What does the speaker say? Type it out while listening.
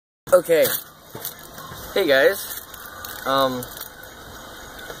Okay. Hey guys. I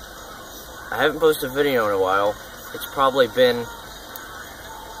haven't posted a video in a while. It's probably been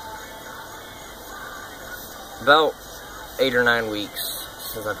about 8 or 9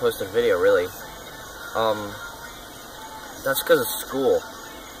 weeks since I posted a video, really. That's because of school.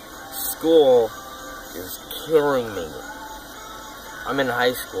 School is killing me. I'm in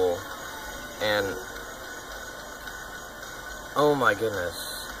high school, and oh my goodness.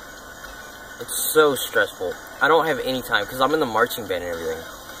 It's so stressful. I don't have any time, because I'm in the marching band and everything.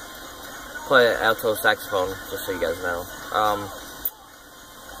 Play alto saxophone, just so you guys know.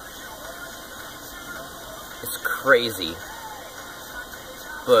 It's crazy.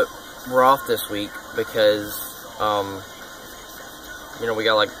 But we're off this week because, you know, we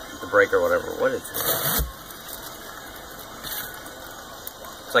got like the break or whatever. What is it?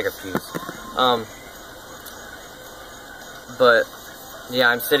 It's like a fuse. But yeah,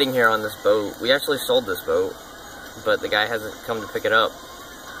 I'm sitting here on this boat. We actually sold this boat, but the guy hasn't come to pick it up.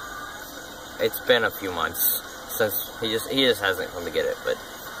 It's been a few months since he just hasn't come to get it, but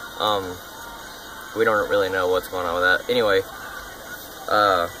we don't really know what's going on with that. Anyway,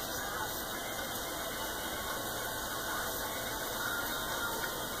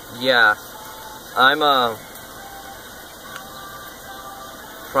 yeah, I'm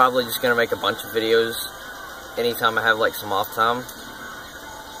probably just gonna make a bunch of videos anytime I have like some off time,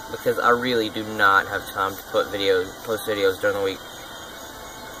 because I really do not have time to post videos during the week.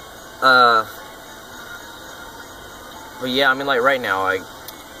 But yeah, I mean, like right now, I'm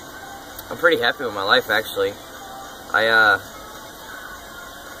pretty happy with my life, actually. I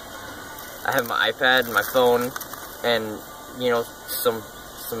have my iPad and my phone, and you know, some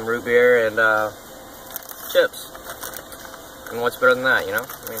root beer and chips. And what's better than that, you know?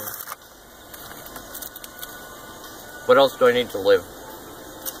 I mean, what else do I need to live?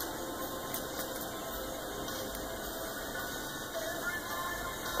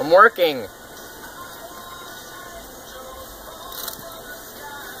 I'm working.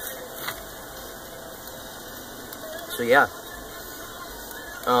 So yeah.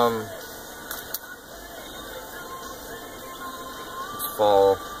 It's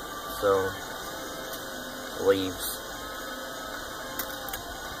fall, so leaves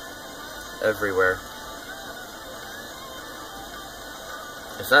everywhere.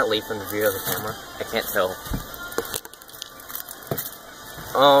 Is that leaf in the view of the camera? I can't tell.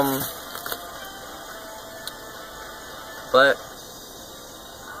 But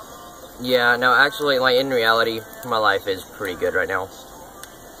yeah, no, actually, like, in reality, my life is pretty good right now.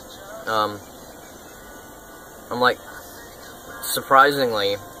 I'm like,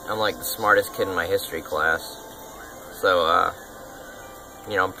 surprisingly, I'm like the smartest kid in my history class. So,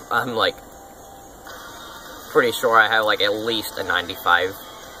 you know, I'm like pretty sure I have like at least a 95.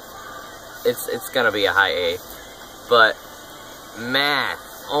 It's gonna be a high A. But math,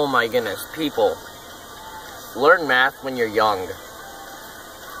 oh my goodness, people, learn math when you're young.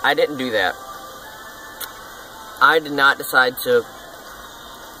 I didn't do that. I did not decide to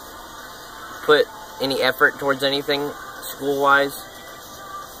put any effort towards anything school-wise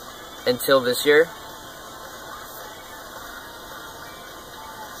until this year.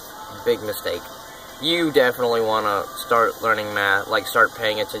 Big mistake. You definitely want to start learning math, like start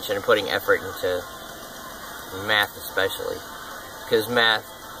paying attention and putting effort into math especially. Because math,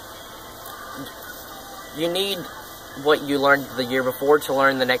 you need what you learned the year before to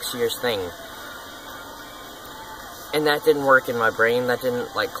learn the next year's thing. And that didn't work in my brain. That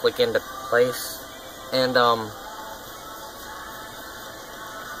didn't, like, click into place. And,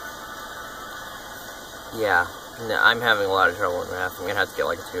 yeah. No, I'm having a lot of trouble with math. I'm gonna have to get,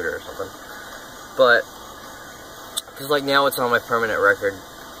 like, a tutor or something. But, because, like, now it's on my permanent record.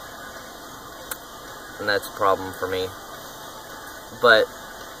 And that's a problem for me. But,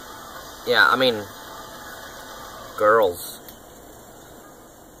 yeah, I mean, girls.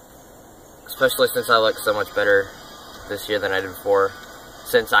 Especially since I look so much better this year than I did before.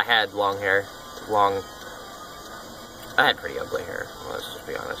 Since I had long hair. I had pretty ugly hair, let's just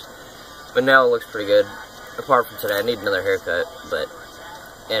be honest. But now it looks pretty good. Apart from today, I need another haircut,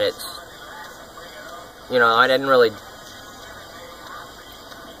 and it's, you know, I didn't really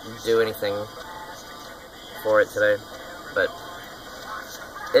do anything for it today, but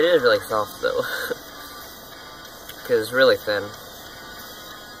it is really soft though, because it's really thin.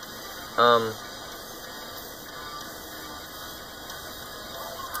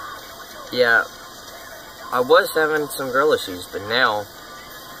 Yeah, I was having some girl issues, but now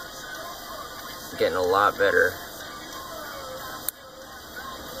I'm getting a lot better.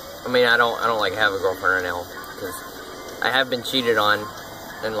 I mean, I don't like have a girlfriend right now, because I have been cheated on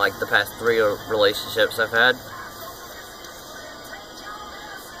in like the past 3 relationships I've had.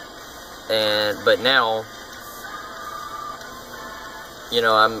 But now, you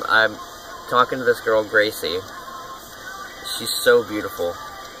know, I'm talking to this girl, Gracie. She's so beautiful.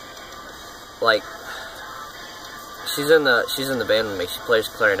 Like, she's in the band with me. She plays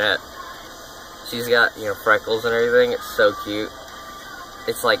clarinet. She's got, you know, freckles and everything. It's so cute.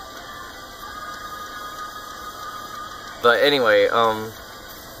 It's like, but anyway,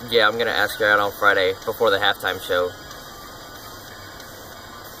 yeah, I'm gonna ask her out on Friday before the halftime show.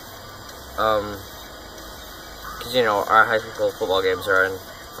 Cause you know, our high school football games are on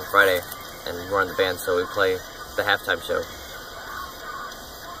Friday, and we're in the band, so we play the halftime show.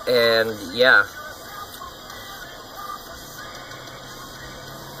 And yeah.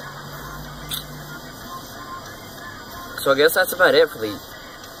 So I guess that's about it for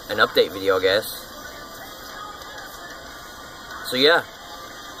an update video, I guess. So yeah,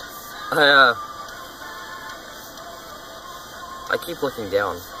 I keep looking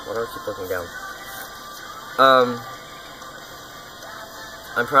down. Why do I keep looking down?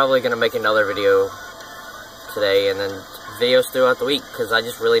 I'm probably gonna make another video today, and then videos throughout the week, because I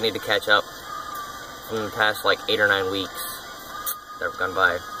just really need to catch up from the past like 8 or 9 weeks that have gone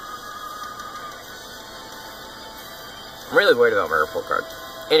by. I'm really worried about my report card.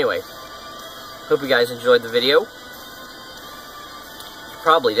 Anyway, hope you guys enjoyed the video.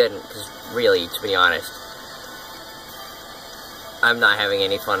 Probably didn't, because really, to be honest, I'm not having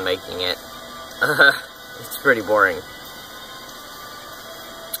any fun making it. It's pretty boring.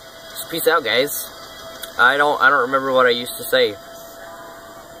 So peace out, guys. I don't remember what I used to say.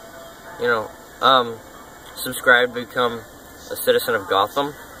 You know, subscribe to become a citizen of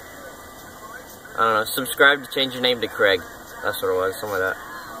Gotham. I don't know, subscribe to change your name to Craig. That's what it was, something like that.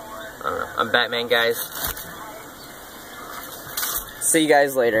 I don't know. I'm Batman, guys. See you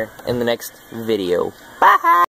guys later in the next video. Bye!